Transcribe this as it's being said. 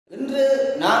இன்று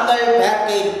நாங்கள் பார்க்க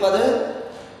இருப்பது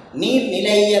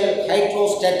நீர்நிலையியல்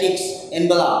ஹைட்ரோஸ்டாட்டிக்ஸ்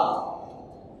என்பதாகும்.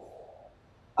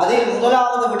 அதில்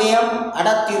முதலாவது விடயம்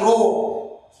அடர்த்தி ரோ.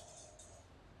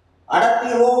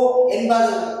 அடர்த்தி ரோ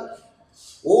என்பது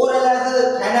ஓரலகு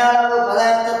கன அளவு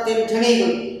பதார்த்தத்தின் திணிவு,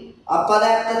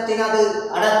 அப்பதார்த்தத்தினது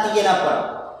அடர்த்தி எனப்படும்.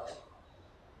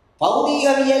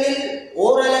 பௌதிகவியலில்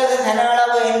ஓரலகு கன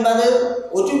அளவு என்பது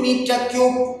 1 மீட்டர்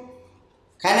கியூப்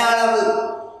கன அளவு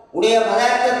உடைய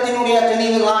பதார்த்தத்தினுடைய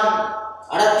திணிவுதான்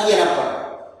அடர்த்தி எனப்படும்.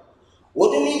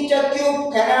 1 மீட்டர் கியூப்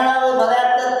கன அளவு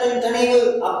பதார்த்தத்தின் திணிவு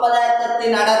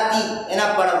அப்பதார்த்தத்தின் அடர்த்தி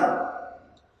எனப்படும்.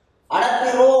 அடர்த்தி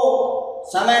ரோ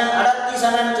சமன் அடர்த்தி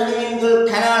சமன் திணிவின் கீழ்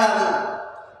கன அளவு.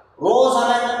 ரோ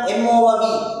சமன் m/v.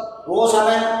 ரோ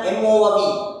சமன் m/v.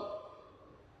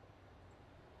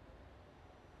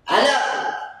 அலகு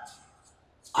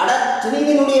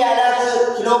திணிவினுடைய அலகு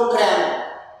கிலோகிராம்,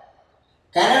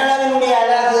 கன அளவினுடைய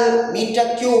அலகு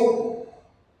மீட்டர் கியூப்.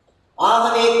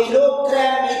 ஆகவே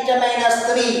கிலோகிராம் மீட்டர்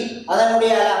 -3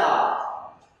 அதனுடைய அலகா.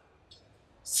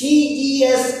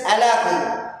 CGS அலகு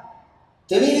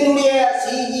திணிவினுடைய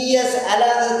CGS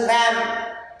அலகு கிராம்,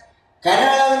 கன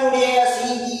அளவினுடைய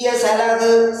CGS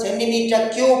அலகு சென்டிமீட்டர்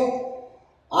கியூப்.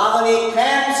 ஆகவே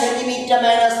கிராம் சென்டிமீட்டர்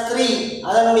 -3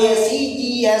 அதனுடைய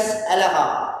CGS அலகா.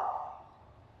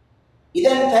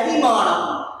 இதன் பரிமாணம்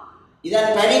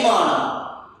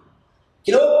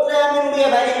கிலோகிராமினுடைய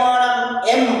பரிமாணம்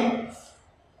m,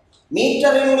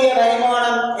 மீட்டரினுடைய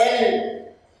பரிமாணம் l.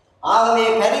 ஆகவே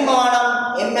பரிமாணம்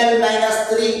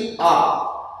ml-3 ஆகும்.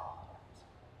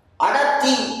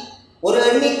 அடர்த்தி ஒரு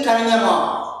எண்ணிக்கணியமா.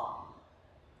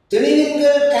 திணிவின்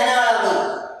கீழ் கன அளவு.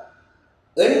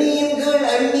 எண்ணியின் கீழ்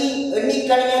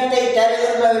எண்ணிக்கணியத்தை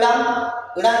தருகின்ற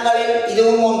இடங்களில்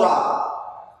இதுவும் ஒன்றாகும்.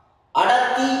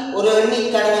 அடர்த்தி ஒரு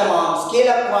எண்ணிக்கணியமாம், ஸ்கேல்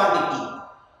ஆஃப் குவாண்டிட்டி.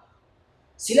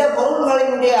 சில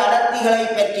பொருள்களினுடைய அடர்த்திகளை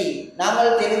பற்றி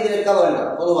நாங்கள் தெரிந்திருக்க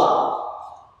வேண்டும் பொதுவாக.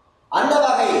 அந்த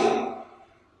வகையில்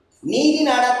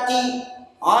நீரின் அடர்த்தி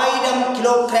 1000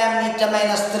 கிலோகிராம் மீட்டர்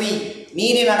 -3.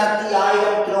 நீரின் அடர்த்தி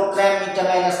 1000 கிலோகிராம் மீட்டர்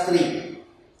 -3.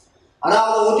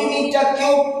 அதாவது 1 மீட்டர்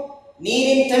கியூப்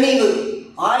நீரின் திணிவு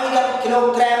 1000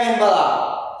 கிலோகிராம் என்பதால்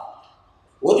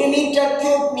 1 மீட்டர்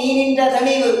கியூப் நீரின்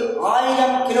திணிவு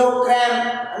 1000 கிலோகிராம்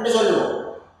என்று சொல்லுவோம்.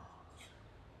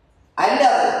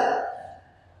 அல்லது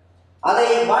அதை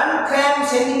 1 கிராம்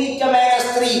சென்டிமீட்டர்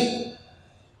 -3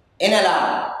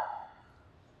 எனலாம்.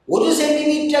 1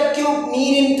 சென்டிமீட்டர் கியூப்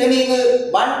நீரின் திணிவு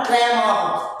 1 கிராம்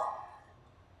ஆகும்.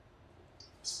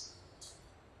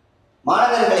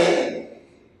 மாணவர்களே,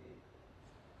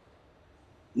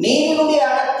 நீரினுடைய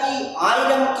அடர்த்தி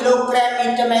 1000 கிலோகிராம்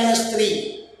மீட்டர் -3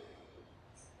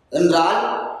 என்றால்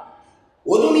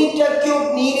 1 மீட்டர் கியூப்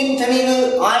நீரின் திணிவு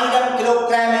 1000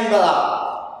 கிலோகிராம் என்பதால்,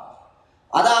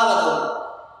 அதாவது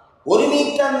 1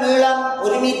 மீட்டர் நீளம்,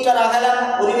 1 மீட்டர் அகலம்,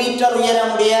 1 மீட்டர்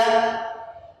உயரமுடைய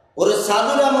ஒரு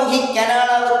சதுரமுகி கன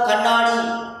அளவு கண்ணாடி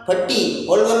பெட்டி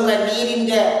கொள்கின்ற நீரின்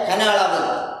கன அளவு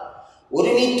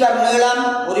 1 மீட்டர் நீளம்,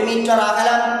 1 மீட்டர்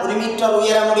அகலம், 1 மீட்டர்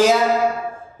உயரமுடைய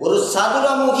ஒரு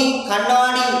சதுரமுகி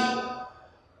கண்ணாடி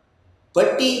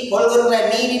பெட்டி கொள்கின்ற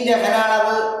நீரின் கன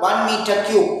அளவு 1 மீட்டர்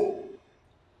கியூப்.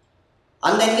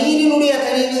 அந்த நீரினுடைய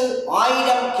திணிவு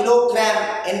 1000 கிலோகிராம்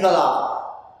என்பதாகும்.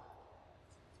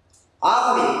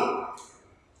 ஆகவே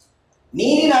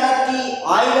நீரின் அடர்த்தி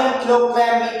 1000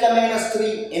 கிலோகிராம் மீட்டர் -3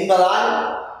 என்பதால்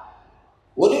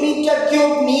 1 மீட்டர்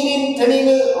கியூப் நீரின்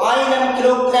திணிவு 1000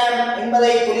 கிலோகிராம்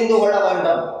என்பதை புரிந்து கொள்ள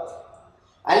வேண்டும்.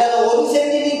 அல்லது 1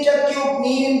 சென்டிமீட்டர் கியூப்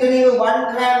நீரின் திணிவு 1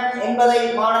 கிராம் என்பதை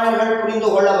மாணவர்கள்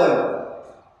புரிந்து கொள்ள வேண்டும்.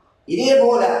 இதே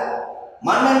போல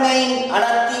மண்ணெண்ணெயின்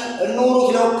அடர்த்தி 800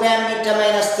 கிலோகிராம் மீட்டர்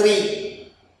 -3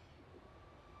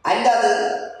 அல்லது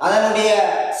அதனுடைய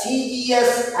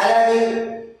CGS அலகில்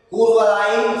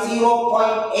கூறுவதாயின்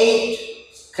 0.8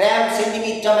 கிராம்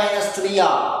சென்டிமீட்டர் -3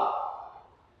 ஆகும்.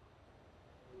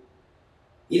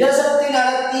 இரசத்தின்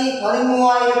அடர்த்தி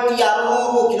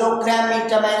 13600 கிலோகிராம்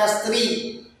மீட்டர் -3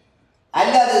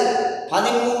 அல்லது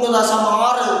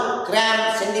 13.6 கிராம்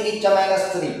சென்டிமீட்டர்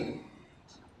 -3.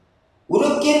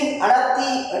 உருக்கின் அடர்த்தி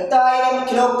 8000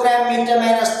 கிலோகிராம் மீட்டர்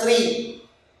 -3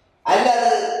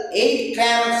 அல்லது 8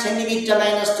 கிராம் சென்டிமீட்டர்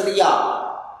 -3 ஆகும்.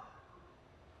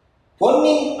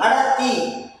 பொன்னின் அடர்த்தி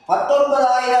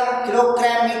 19000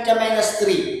 கிலோகிராம் மீட்டர்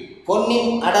 -3.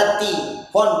 பொன்னின் அடர்த்தி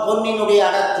பொன்னினுடைய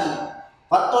அடர்த்தி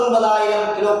 19000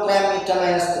 கிலோகிராம் மீட்டர்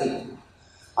 -3,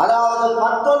 அதாவது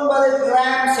 19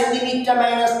 கிராம் சென்டிமீட்டர்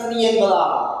 -3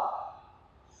 என்பதாகும்.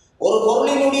 ஒரு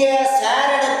பொருளினுடைய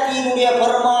சாரடர்த்தியினுடைய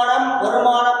பெருமானம்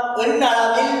எண்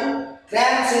அளவில்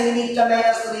கிராம் சென்டிமீட்டர்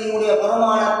 -3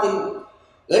 பெருமானத்தின்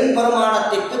எண்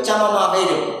பெருமானத்திற்கு சமமாக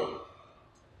இருக்கும்.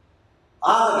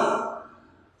 ஆகவே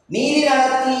நீரின்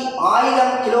அடர்த்தி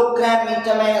கிலோகிராம்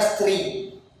மீட்டர் மைனஸ் 3.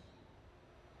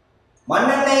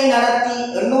 மண்ணெண்ணெயின் அடர்த்தி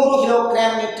 800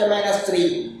 கிலோகிராம் மீட்டர் மைனஸ் 3.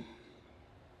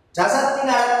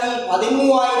 ரசத்தின் அடர்த்தி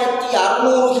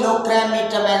 13,600 கிலோகிராம்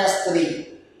மீட்டர் மைனஸ் 3.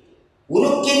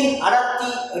 உருக்கின் அடர்த்தி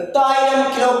 8000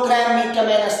 கிலோகிராம் மீட்டர்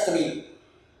மைனஸ் 3.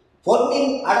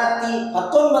 பொன்னின் அடர்த்தி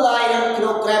 19,000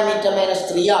 கிலோகிராம் மீட்டர் மைனஸ்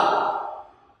 3 ஆகும்.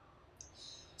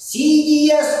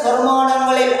 சிஜிஎஸ்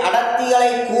பெருமானங்களில்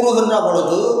அடர்த்திகளை கூறுகின்ற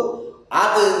பொழுது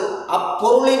அது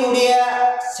அப்பொருளினுடைய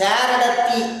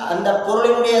சேரடர்த்தி, அந்த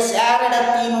பொருளினுடைய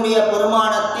சேரடர்த்தியினுடைய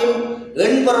பெருமானத்தின்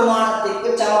எண் பெருமானத்திற்கு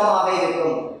சமமாக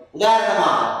இருக்கும்.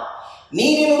 உதாரணமாக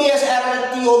நீரினுடைய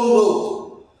சேரடர்த்தி 1,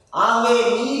 ஆகவே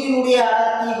நீரினுடைய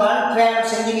அடர்த்தி 1 கிராம்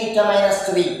சென்டிமீட்டர் மைனஸ்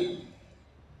 3.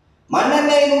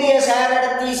 மண்ணெண்ணெயினுடைய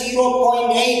சேரடர்த்தி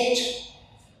 0.8,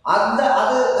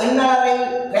 அது எண்ணளவில்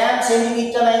கிராம்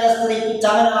சென்டிமீட்டர் மைனஸ் 3க்கு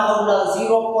சமனாக உள்ளது.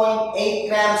 0.8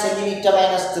 கிராம் சென்டிமீட்டர்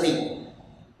மைனஸ் 3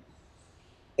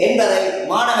 என்பதை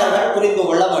மாணவர்கள் புரிந்து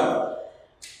கொள்ள வேண்டும்.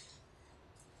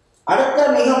 அடுத்த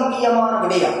மிக முக்கியமான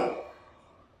விடயம்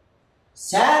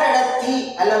சேரடர்த்தி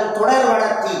அல்லது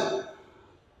தொடர்படர்த்தி.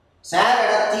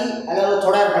 சேரடர்த்தி அல்லது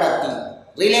தொடர்படர்த்தி,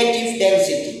 ரிலேட்டிவ்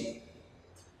டென்சிட்டி.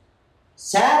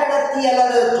 சேரடர்த்தி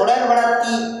அல்லது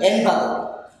தொடர்படர்த்தி என்பது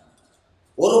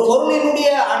ஒரு பொருளினுடைய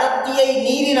அடர்த்தியை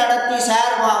நீரின் அடர்த்தி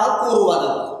சார்பாக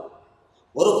கூறுவது.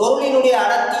 ஒரு பொருளினுடைய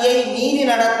அடர்த்தியை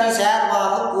நீரின் அடர்த்தி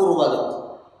சார்பாக கூறுவது.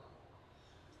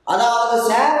 அதாவது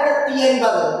சேரடர்த்தி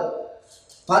என்பது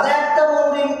பதார்த்தம்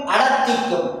ஒன்றின்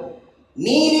அடர்த்திக்கும்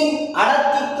நீரின்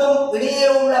அடர்த்திக்கும் இடையே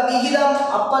உள்ள விகிதம்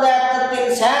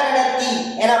அப்பதார்த்தத்தின் சேரடர்த்தி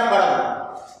எனப்படும்.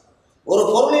 ஒரு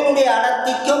பொருளினுடைய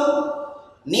அடர்த்திக்கும்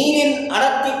நீரின்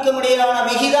அடர்த்திக்கும் இடையிலான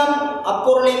விகிதம்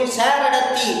அப்பொருளின்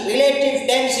சேரடர்த்தி, ரிலேட்டிவ்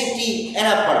டென்சிட்டி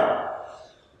எனப்படும்.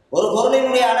 ஒரு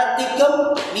பொருளினுடைய அடர்த்திக்கும்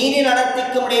நீரின்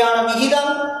அடர்த்திக்கும் இடையான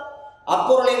விகிதம்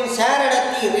அப்பொருளின்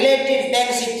சேரடர்த்தி, ரிலேட்டிவ்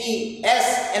டென்சிட்டி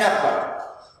எஸ் எனப்படும்.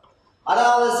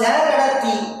 அதாவது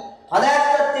சேரடர்த்தி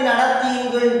பதார்த்தத்தின்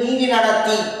அடர்த்தியின் கீழ் நீரின்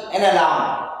அடர்த்தி எனலாம்.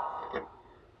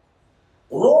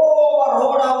 ரோ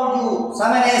ரோடவுல்யூ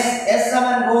சமன் எஸ், எஸ்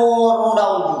சமன் ரோ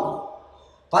ரோடவுல்யூ.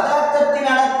 பதார்த்தத்தின்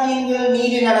அடர்த்தியின் கீழ்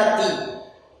நீரின் அடர்த்தி.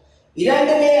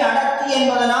 இரண்டுமே அடர்த்தி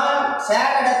என்பதனால்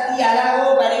சேரடர்த்தி அளவோ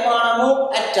பரிமாணமோ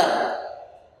அற்றது.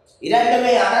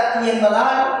 இரண்டுமே அடர்த்தி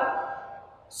என்பதால்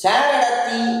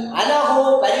சேரடர்த்தி அளவோ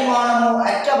பரிமாணமோ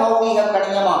அற்ற பௌதிக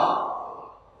கணிதமாகும்.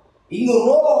 இங்கு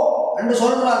ரோ என்று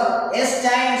சொல்றாரு எஸ்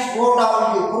டைம்ஸ் ரோ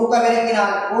டபிள்யூ. குறுக்க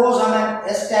பெருக்கினால் ரோ சமன்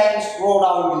எஸ் டைம்ஸ் ரோ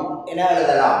டபிள்யூ என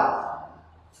எழுதலாம்.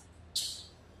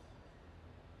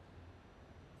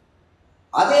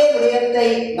 அதே விடயத்தை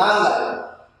நாங்கள்,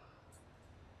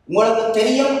 உங்களுக்கு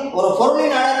தெரியும், ஒரு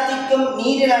பொருளின் அடர்த்திக்கும்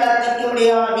நீரின் அடர்த்திக்கும்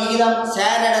இடையான விகிதம்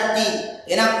சேரடர்த்தி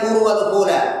என கூறுவது போல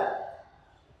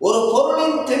ஒரு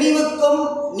பொருளின் திணிவுக்கும்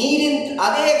நீரின்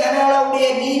அதே கன அளவுடைய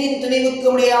நீரின்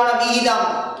திணிவுக்கும் இடையான விகிதம்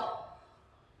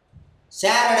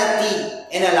சேரடர்த்தி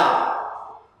எனலாம்.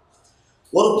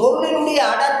 ஒரு பொருளினுடைய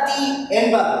அடர்த்தி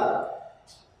என்பது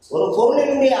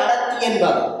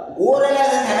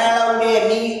ஓரலகு கன அளவுடைய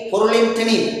பொருளின்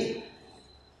திணிவு.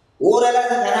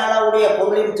 ஓரலகு கன அளவுடைய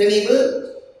பொருளின் திணிவு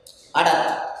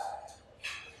அடர்த்தி.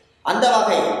 அந்த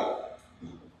வகையில்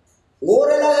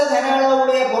ஓரலகு கன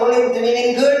அளவுடைய பொருளின்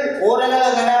திணிவின் கீழ் ஓரலகு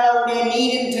கன அளவுடைய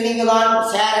நீரின் திணிவுதான்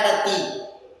சேரடர்த்தி.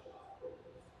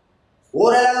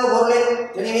 ஓரலகு பொருளின்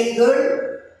திணிவின் கீழ்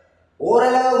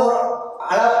ஓரலகு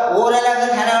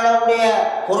கன அளவுடைய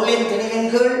பொருளின் திணிவின்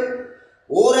கீழ்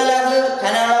ஓரலகு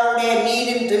கன அளவுடைய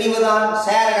நீரின் திணிவுதான்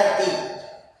சேரடர்த்தி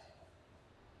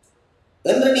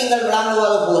என்று நீங்கள்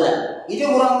விளங்குவது போல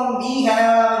இருபுறமும் v கன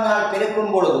அளவினால்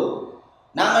பெருக்கும் பொழுது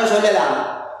நாங்கள் சொல்லலாம்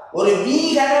ஒரு v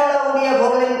கன அளவுடைய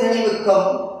பொருளின் திணிவுக்கும்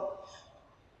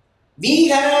v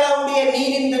கன அளவுடைய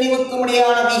நீரின் திணிவுக்கும்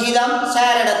இடையான விகிதம்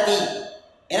சேரடர்த்தி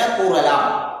என கூறலாம்.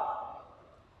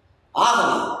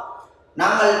 ஆகவே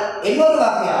நாங்கள் இன்னொரு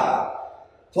வகையாக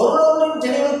பொருளொன்றின்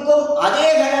திணிவுக்கும் அதே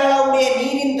கன அளவுடைய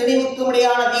நீரின் திணிவுக்கும்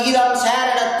இடையான விகிதம்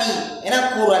சேரடர்த்தி என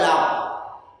கூறலாம்.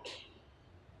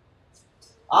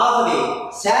 ஆகவே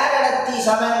சேரடர்த்தி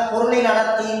சமன் பொருளின்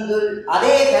அடர்த்தியின் கீழ்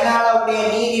அதே கன அளவுடைய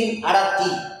நீரின்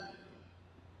அடர்த்தி,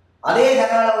 அதே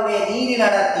கன அளவுடைய நீரின்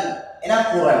அடர்த்தி என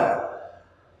கூறலாம்.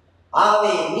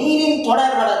 ஆகவே நீரின்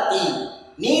தொடர்படர்த்தி,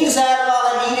 நீர் சார்பாக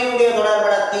நீரினுடைய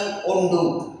தொடர்படர்த்தி 1.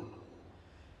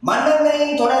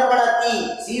 மண்ணெண்ணெயின் தொடர்படர்த்தி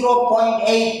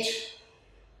 0.8.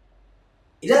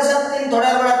 இரசத்தின்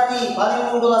தொடர்படர்த்தி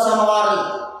 13.6.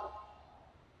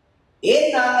 ஏன்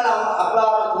நாங்கள்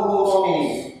அவ்வாறு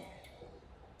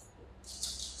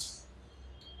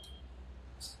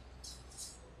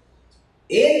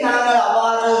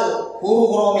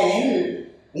கூறுகிறோம் எனில்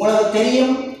உங்களுக்கு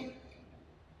தெரியும்,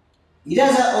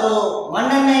 ஒரு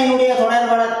மண்ணெண்ணெயினுடைய தொடர்பு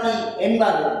தொடர்படர்த்தி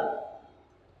என்பது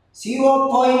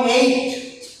 0.8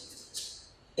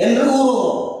 என்று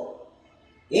கூறுகிறோம்.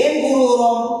 ஏன்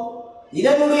கூறுகிறோம்?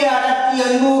 இதனுடைய அடர்த்தி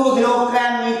 800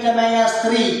 kilogram metre minus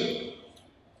 3,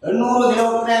 800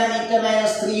 kilogram metre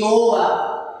minus 3 over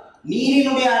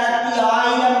நீரினுடைய அடர்த்தி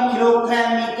 1000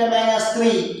 கிலோகிராம் மீட்டர் மைனஸ்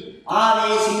 3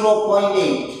 ஆகவே 0.8.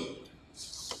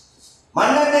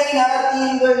 மண்ணெண்ணெயின்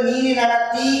அடர்த்தியின் நீரின்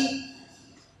அடர்த்தி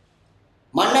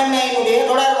மண்ணெண்ணெயினுடைய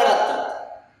தொடர்படர்த்தி.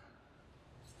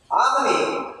 ஆகவே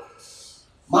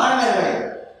மாணவர்களே,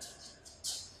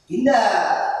 இந்த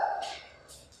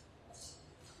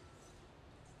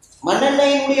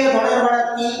மண்ணெண்ணெயினுடைய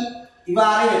தொடர்படர்த்தி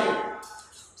இவ்வாறு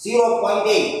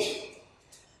 0.8.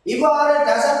 இவ்வாறு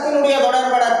ரசத்தினுடைய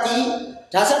தொடர்படர்த்தி,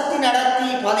 ரசத்தின் அடர்த்தி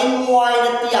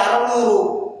 13,600,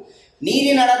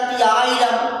 நீரின் அடர்த்தி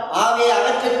 1000 ஆகவே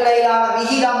அவற்றுக்கிடையிலான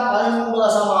விகிதம்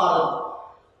 13.6.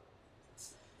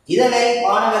 இதனை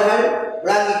மாணவர்கள்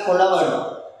விளங்கிக் கொள்ள வேண்டும்.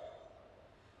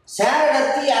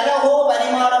 சேரடர்த்தி அலகோ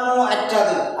பரிமாணமோ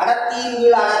அற்றது, அடர்த்தியின்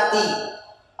கீழ் அடர்த்தி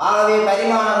ஆகவே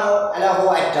பரிமாணமோ அலகோ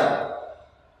அற்றது.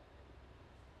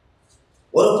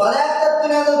 ஒரு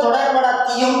பதார்த்தத்தினது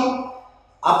தொடர்படர்த்தியும்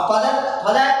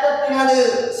அப்பதார்த்தத்தினது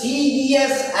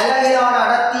சிஜிஎஸ் அலகிலான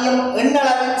அடர்த்தியும்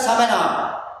எண்ணளவில் சமனான.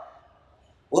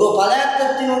 ஒரு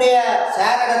பதார்த்தத்தினுடைய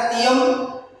சேரடர்த்தியும்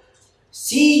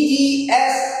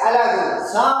சிஜிஎஸ் அலகு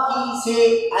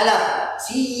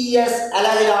சிஜிஎஸ்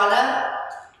அலகிலான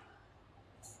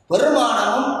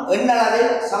பெருமானமும்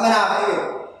எண்ணளவில் சமனாக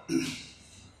இருக்கும்.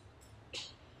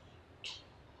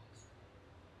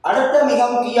 அடுத்த மிக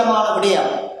முக்கியமான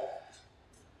விடயம்,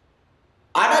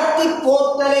 அடர்த்தி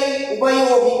போர்த்தலை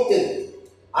உபயோகித்து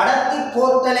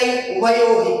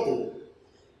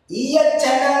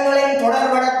ஈயச்சன்னங்களின்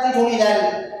தொடர்படர்த்தி துணிதல்.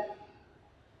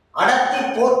 அடர்த்தி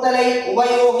போர்த்தலை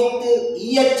உபயோகித்து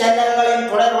ஈயச்சன்னங்களின்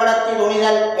தொடர்படர்த்தி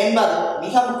துணிதல் என்பது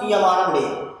மிக முக்கியமான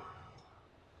விடயம்.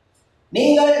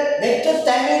 நீங்கள் வெற்று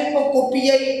தண்ணீர்ப்பு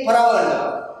குப்பியை பெற வேண்டும்.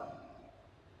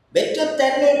 வெற்று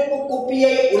தண்ணீர்ப்பு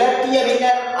குப்பியை உலர்த்திய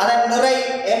பின்னர் அதன் நிறை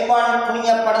எவ்வாறு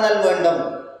துணியப்படுதல் வேண்டும்.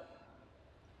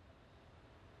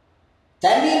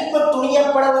 தண்ணீர்ப்பு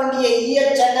துணியப்பட வேண்டிய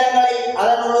ஈயச்சன்னங்களை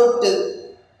அதனுள்ளிட்டு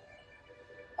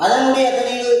அதனுடைய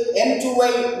திணிவு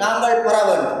M2-ஐ நாங்கள் பெற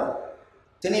வேண்டும்.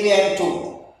 திணிவு M2.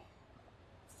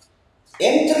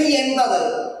 M3 என்பது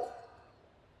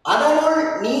அதனுள்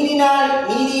மீதி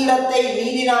இடத்தை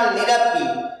நீரினால் நிரப்பி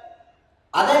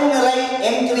அதன் நிறை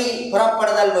M3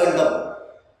 பெறப்படுதல் வேண்டும்.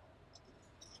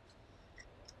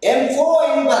 M4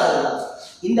 என்பது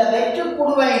இந்த வெற்று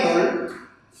குடுவையினுள்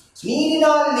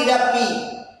நீரினால் நிரப்பி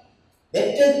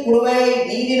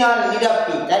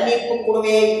தண்ணீர்ப்பு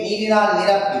குடுவையை நீரினால்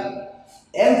நிரப்பி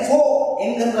M4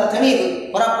 என்கின்ற திணிவு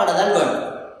பெறப்படுதல் வேண்டும்.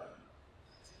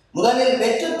 முதலில்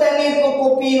வெற்று தண்ணீர்ப்பு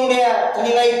குப்பியினுடைய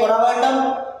திணிவை பெற வேண்டும்.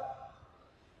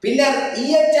 பின்னர்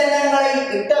ஈயச்சன்னங்களை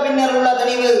இட்ட பின்னர் உள்ள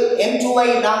திணிவு M2-ஐ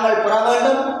நாங்கள் பெற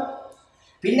வேண்டும்.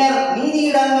 பின்னர் மீதி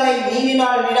இடங்களை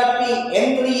நீரினால் நிரப்பி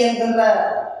M3 என்கின்ற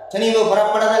திணிவு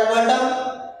பெறப்படுதல் வேண்டும்.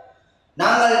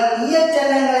 நாங்கள்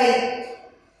ஈயச்சன்னங்களை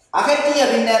அகற்றிய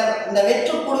பின்னர் இந்த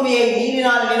வெற்று குடுவையை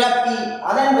நீரினால் நிரப்பி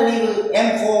அதன் திணிவு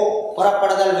M4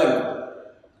 பெறப்படுதல் வேண்டும்.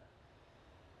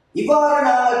 இவ்வாறு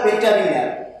நாங்கள் பெற்ற பின்னர்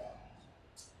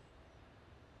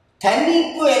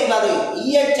தண்ணீர்ப்பு என்பது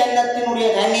ஈயச்சன்னத்தினுடைய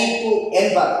தண்ணீர்ப்பு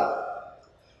என்பது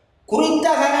குறித்த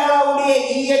கன அளவுடைய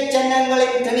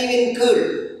ஈயச்சன்னங்களின் திணிவின் கீழ்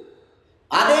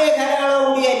அதே கன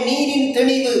அளவுடைய நீரின்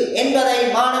திணிவு என்பதை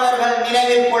மாணவர்கள்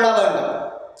நினைவில் கொள்ள வேண்டும்.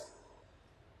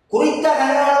 குறித்த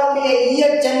கன அளவுடைய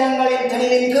ஈயச்சன்னங்களின்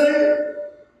திணிவின் கீழ்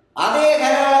அதே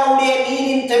கன அளவுடைய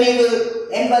நீரின் திணிவு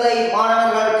என்பதை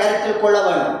மாணவர்கள் கருத்தில் கொள்ள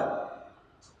வேண்டும்.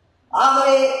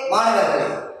 ஆகவே மாணவர்களே,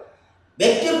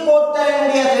 வெற்று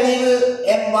போர்த்தலினுடைய திணிவு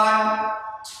M1,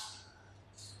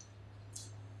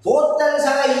 போர்த்தல்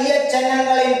சக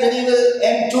ஈயச்சன்னங்களின் திணிவு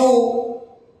M2,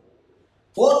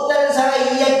 போர்த்தல் சக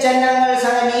ஈயச்சன்னங்கள்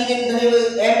சக நீரின் திணிவு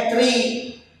M3,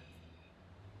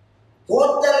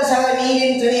 போர்த்தல் சக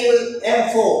நீரின் திணிவு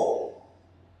M4.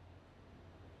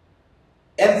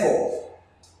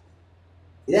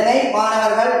 இதனை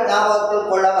மாணவர்கள் ஞாபகத்தில்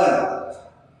கொள்ள வேண்டும்.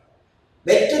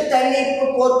 வெற்று தண்ணீர்ப்பு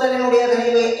போர்த்தலினுடைய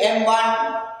திணிவு M1,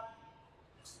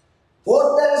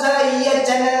 போர்த்தல் சக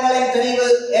ஈயச்சன்னங்களின் திணிவு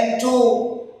M2,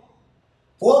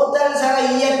 போர்த்தல் சக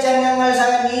ஈயச்சன்னங்கள்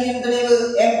சக நீரின் திணிவு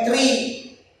M3,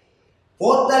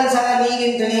 போர்த்தல் சக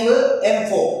நீரின் திணிவு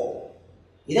M4.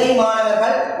 இதை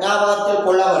மாணவர்கள் ஞாபகத்தில்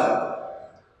கொள்ள வேண்டும்.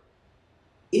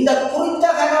 இந்த குறித்த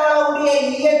கன அளவுடைய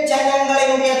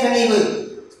ஈயச்சன்னங்களினுடைய திணிவு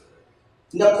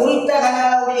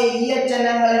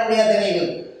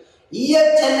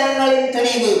ஈயச்சன்னங்களின்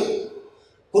திணிவு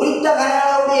குறித்த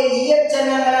கனஅளவுடைய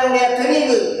ஈயச்சன்னங்களுடைய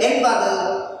திணிவு என்பது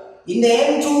இந்த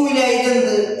M2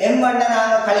 இருந்து M1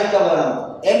 நாங்கள் கழிக்க வேணும்.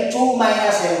 M2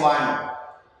 minus M1.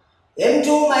 M2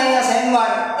 minus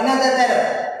M1 என்னத்தை தரும்?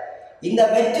 இந்த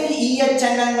வெற்று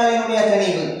ஈயச்சன்னங்களினுடைய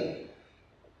திணிவு.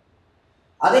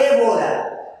 அதே போல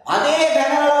அதே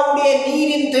கனஅளவுடைய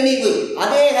நீரின் திணிவு,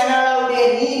 அதே கனஅளவுடைய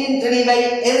நீரின் திணிவை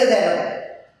எது தரும்?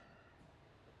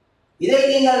 இதை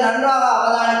நீங்கள் நன்றாக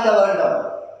அவதானிக்க வேண்டும்.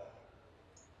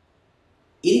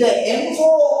 இந்த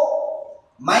M4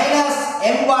 மைனஸ்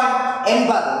M1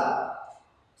 என்பது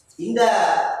இந்த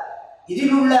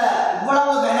இதில் உள்ள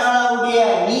இவ்வளவு கனஅளவுடைய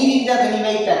நீரின்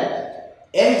திணிவை தரும்.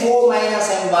 M4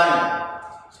 minus M1.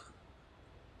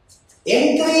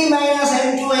 M3 minus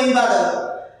M2 என்பது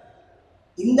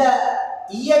இந்த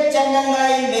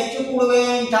ஈயச்சன்னங்களையும் வெற்று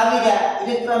குழுவையும் தவிர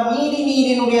இருக்கிற மீதி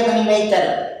நீரினுடைய திணிவை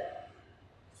தரும்.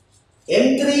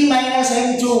 M3 மைனஸ்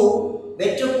M2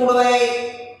 வெற்று குழுவை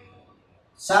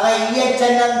சக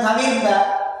ஈயச்சன்னம் தவிர்ந்த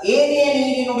ஏனைய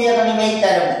நீரினுடைய திணிவை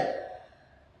தரும்.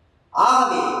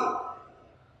 ஆகவே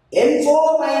M4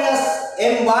 மைனஸ்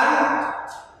M1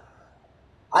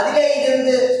 அதிலே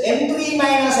இருந்து M3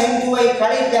 மைனஸ் M2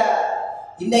 கழிக்க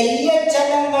இந்த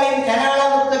ஈயச்சன்னங்களின்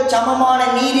கனஅளவுக்கு சமமான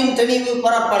நீரின் திணிவு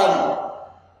பெறப்படும்.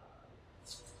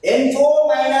 M4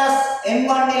 மைனஸ்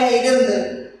M1 இருந்து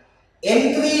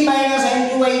M3 மைனஸ்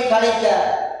M2 கழிக்க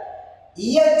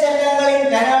ஈயச்சன்னங்களின்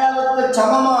கனஅளவுக்கு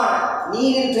சமமான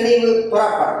நீரின் திணிவு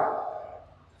பெறப்படும்.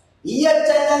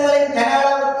 ஈயச்சன்னங்களின்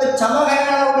கனஅளவுக்கு சம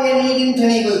கனஅளவுடைய நீரின்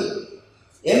திணிவு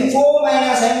M4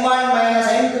 minus M1 minus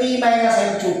M3 minus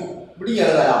M2 இப்படி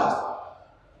எழுதலாம்.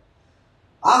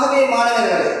 ஆகவே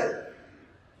மாணவர்களே,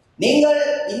 நீங்கள்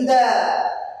இந்த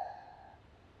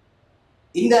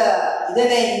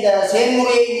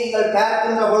செயல்முறையை நீங்கள்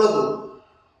பார்க்கின்ற பொழுது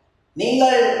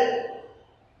நீங்கள்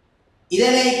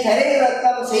இதனை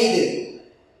தரையிறக்கம் செய்து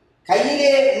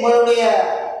கையிலே உங்களுடைய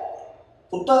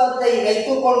புத்தகத்தை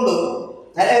வைத்துக்கொண்டு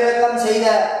தரையிறக்கம் செய்த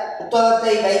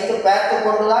புத்தகத்தை வைத்து பார்த்து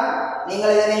கொண்டுதான்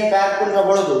நீங்கள் இதனை பார்க்கின்ற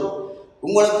பொழுது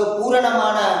உங்களுக்கு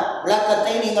பூரணமான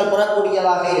விளக்கத்தை நீங்கள்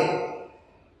பெறக்கூடியதாக இருக்கும்.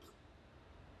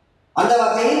 அந்த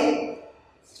வகையில்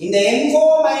இந்த M4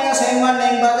 மைனஸ் M1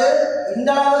 என்பது இந்த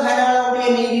அளவு கனஅளவுடைய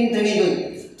நீரின் திணிவு.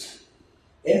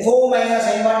 M4 மைனஸ்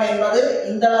M1 என்பது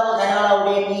இந்த அளவு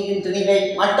கனஅளவுடைய நீரின் திணிவை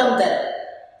மட்டும் தரும்.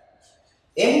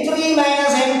 M3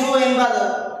 மைனஸ் M2 என்பது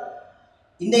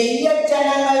இந்த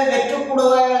ஈயச்சன்னங்கள்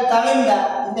வெற்றுக்குடுவைகள் தவிர்ந்த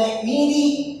இந்த மீதி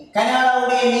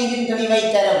கனஅளவுடைய நீரின் திணிவை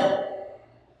தரும்.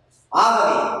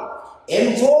 ஆகவே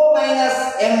M4 minus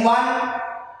M1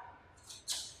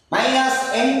 minus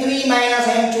M3 minus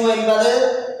M2 என்பது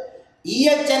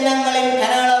ஈயச்சன்னங்களின்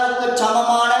கனஅளவுக்கு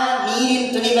சமமான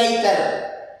நீரின் திணிவை தரும்.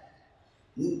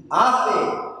 ஆகவே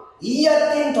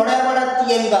ஈயத்தின் தொடர்படர்த்தி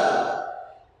என்பது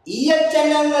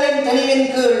ஈயச்சன்னங்களின் திணிவின்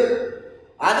கீழ்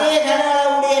அதே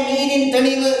கனஅளவுடைய நீரின்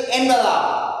திணிவு என்பதால்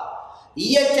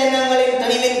ஈயச்சன்னங்களின்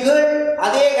திணிவின் கீழ்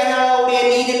அதே கனஅளவுடைய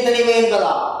நீரின் திணிவு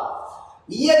என்பதால்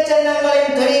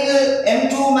ஈயச்சன்னங்களின் திணிவு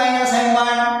M2 மைனஸ்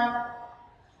M1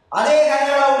 அதே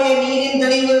கனஅளவுடைய நீரின்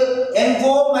திணிவு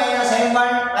M4 minus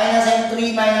M1 minus M3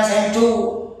 minus M2.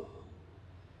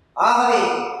 ஆகவே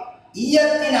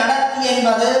ஈயத்தின் அடர்த்தி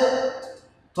என்பது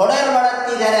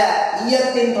தொடர்படர்த்தி தர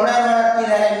ஈயத்தின் தொடர்படர்த்தி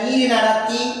தர நீரின்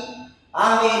அடர்த்தி.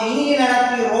 ஆகவே நீரின்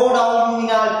அடர்த்தி ρW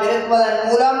பெருக்குவதன்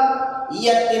மூலம்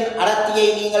ஈயத்தின் அடர்த்தியை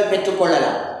நீங்கள்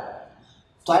பெற்றுக்கொள்ளலாம்.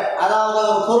 அதாவது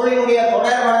ஒரு பொருளினுடைய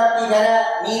தொடர்படர்த்தி தர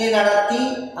நீரின் அடர்த்தி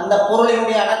அந்த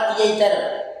பொருளினுடைய அடர்த்தியை தரும்.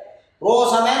 ρ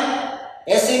சமன்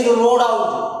S into ρW.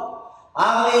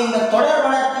 ஆகவே இந்த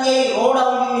தொடர்படர்த்தியை ρW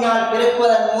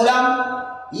பெருக்குவதன் மூலம்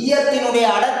ஈயத்தினுடைய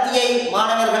அடர்த்தியை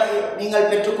மாணவர்களை நீங்கள்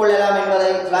பெற்றுக்கொள்ளலாம் என்பதை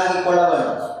விளங்கிக் கொள்ள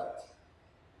வேண்டும்.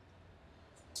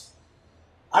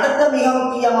 அடுத்த மிக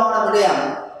முக்கியமான விடயம்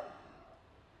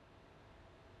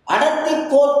அடர்த்தி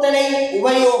போர்த்தலை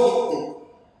உபயோகித்து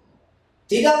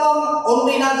திரவம்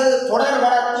ஒன்றினது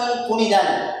தொடர்படர்த்தி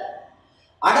துணிதல்.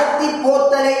 அடர்த்தி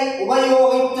போர்த்தலை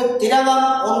உபயோகித்து திரவம்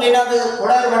ஒன்றினது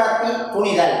தொடர்படர்த்தி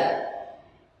துணிதல்.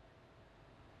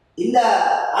 இந்த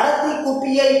அடர்த்தி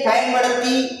குப்பியை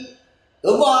பயன்படுத்தி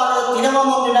எவ்வாறு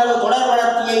திரவம் ஒன்றினது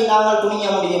தொடர்படர்த்தியை நாங்கள் துணிய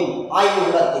முடியும்?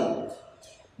 ஆய்வுக்கூடத்தில்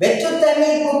வெற்று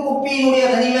தண்ணீர் குப்பியினுடைய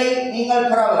திணிவை நீங்கள்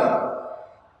பெற வேண்டும்.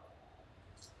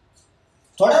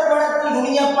 தொடர்படர்த்தி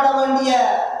துணியப்பட வேண்டிய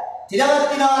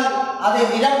திரவத்தினால் அது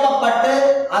நிரப்பப்பட்டு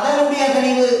அதனுடைய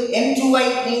திணிவு M2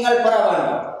 நீங்கள் பெற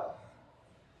வேண்டும்.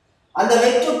 அந்த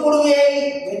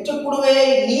வெற்றுக்குடுவையை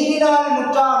நீரினால்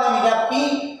முற்றாக நிரப்பி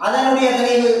அதனுடைய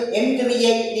திணிவு M3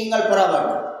 நீங்கள் பெற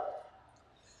வேண்டும்.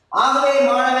 ஆகவே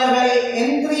மாணவர்களே,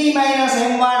 M3 மைனஸ்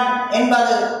M1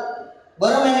 என்பது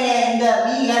வெறுமனே இந்த V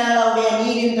கனஅளவுடைய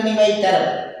நீரின் திணிவை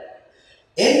தரும்.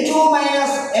 N2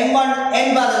 minus M1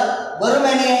 என்பது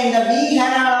வெறுமனே இந்த V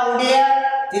கன அளவுடைய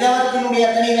திரவத்தினுடைய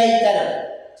தனிவை தரும்.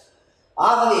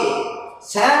 ஆகவே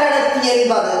சாரடத்தி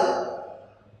என்பது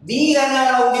V கன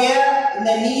அளவுடைய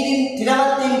இந்த நீரின்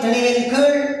திரவத்தின் தனிவின்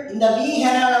கீழ் இந்த V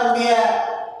கன அளவுடைய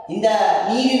இந்த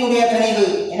நீரினுடைய தனிவு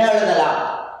என எழுதலாம்.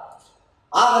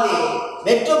 ஆகவே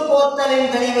வெற்றுப்போத்தலின்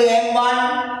தனிவு M1,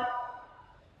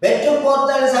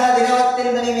 வெற்றுப்போத்தல் சக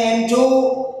திரவத்தின் தனிவு M2,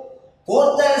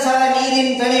 போத்தல் சக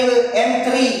நீரின் தனிவு M3.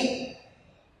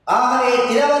 ஆகவே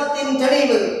திரவத்தின்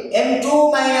தனிவு M2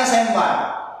 minus M1.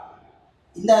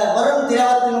 இந்த வெறும்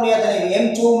திரவத்தினுடைய தனிவு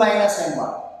M2 minus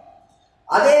M1.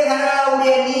 அதே கன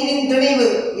அளவுடைய நீரின் தனிவு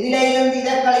இதிலிருந்து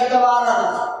இதை கழிக்க வாரது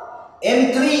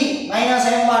M3 minus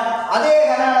M1. அதே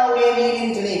கன அளவுடைய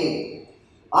நீரின் தனிவு.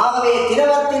 ஆகவே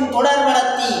திரவத்தின்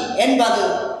தொடர்படர்த்தி என்பது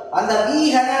அந்த V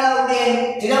கன அளவுடைய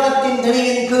திரவத்தின்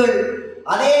தனிவின் கீழ்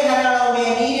அதே கன அளவுடைய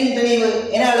நீரின் தனிவு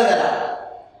என எழுதலாம்.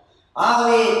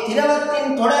 ஆகவே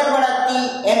திரவத்தின் தொடர்படர்த்தி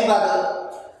என்பது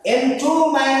M2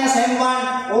 minus M1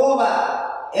 over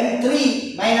M3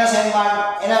 minus M1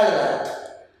 என எழுதலாம்.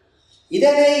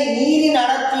 இதனை நீரின்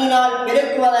அடர்த்தியினால்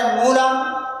பெருக்குவதன் மூலம்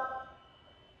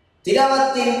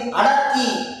திரவத்தின் அடர்த்தி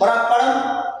புறப்படும்.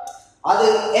 அது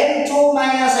M2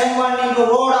 minus M1 into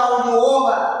rho down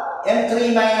over M3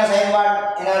 minus M1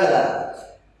 என எழுதலாம்.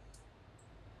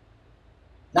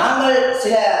 நாங்கள்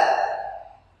சில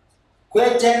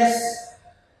questions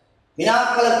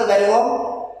வினாக்களுக்கு வருவோம்.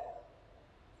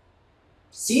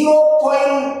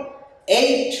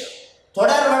 0.8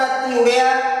 தொடர்படர்த்தியுடைய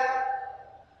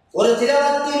ஒரு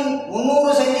திரவத்தின்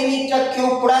 300 சென்டிமீட்டர்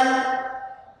கியூப்புடன்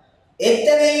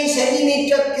எத்தனை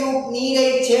சென்டிமீட்டர் கியூப் நீரை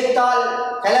சேர்த்தால்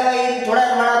கலவையின்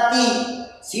தொடர்படர்த்தி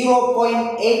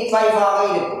 0.85 ஆக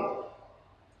இருக்கும்.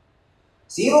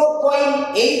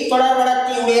 0.8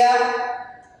 தொடர்படர்த்தியுடைய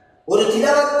ஒரு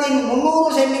திரவத்தின்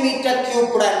 300 சென்டிமீட்டர்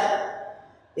கியூப்புடன்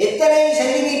எத்தனை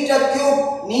சென்டிமீட்டர் கியூப்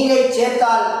நீரை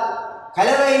சேர்த்தால்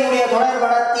கலவையினுடைய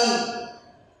தொடர்படர்த்தி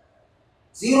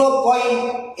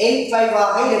 0.85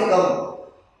 ஆக இருக்கும்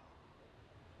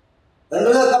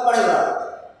என்று கேட்கப்படுகிறது.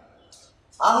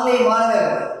 ஆகவே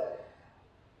மாணவர்கள்,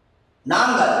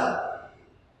 நாங்கள்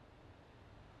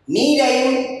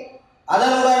நீரையும்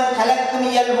அதனுடன் கலக்கும்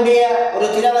இயல்புடைய ஒரு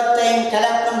திரவத்தையும்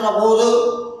கலக்கின்ற போது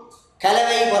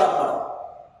கலவை புறப்படும்.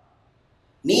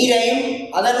 நீரையும்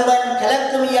அதனுடன்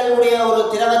கலக்கும் இயல்புடைய ஒரு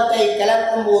திரவத்தை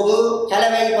கலக்கும் போது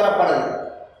கலவை புறப்படுது.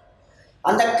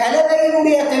 அந்த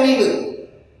கலவையினுடைய தெளிவு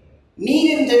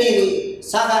நீரின் தெளிவு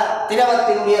சக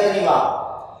திரவத்தினுடைய தெளிவாகும்.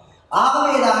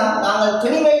 ஆகவேதான் நாங்கள்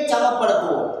தெளிவை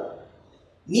சமப்படுத்துவோம்.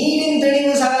 நீரின்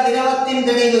தெளிவு சக திரவத்தின்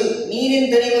தெளிவு, நீரின்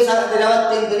தெளிவு சக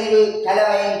திரவத்தின் தெளிவு,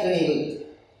 கலவையின் தெளிவு.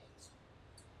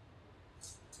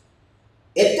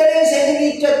 எத்தனை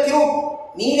சென்டிமீட்டர் கியூப்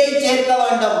நீரை சேர்க்க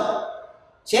வேண்டும்?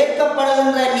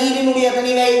 சேர்க்கப்படுகின்ற நீரினுடைய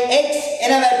தெளிவை X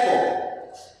என வைப்போம்.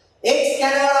 X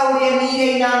கன அளவுடைய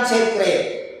நீரை நான் சேர்க்கிறேன்.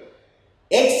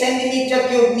 X சென்டிமீட்டர்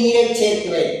கியூப் நீரை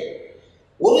சேர்க்கிறேன்.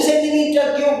 1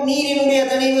 சென்டிமீட்டர் கியூப் நீரினுடைய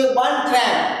தெளிவு 1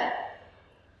 கிராம்.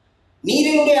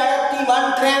 நீரினுடைய அடர்த்தி 1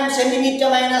 கிராம்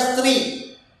சென்டிமீட்டர் -3.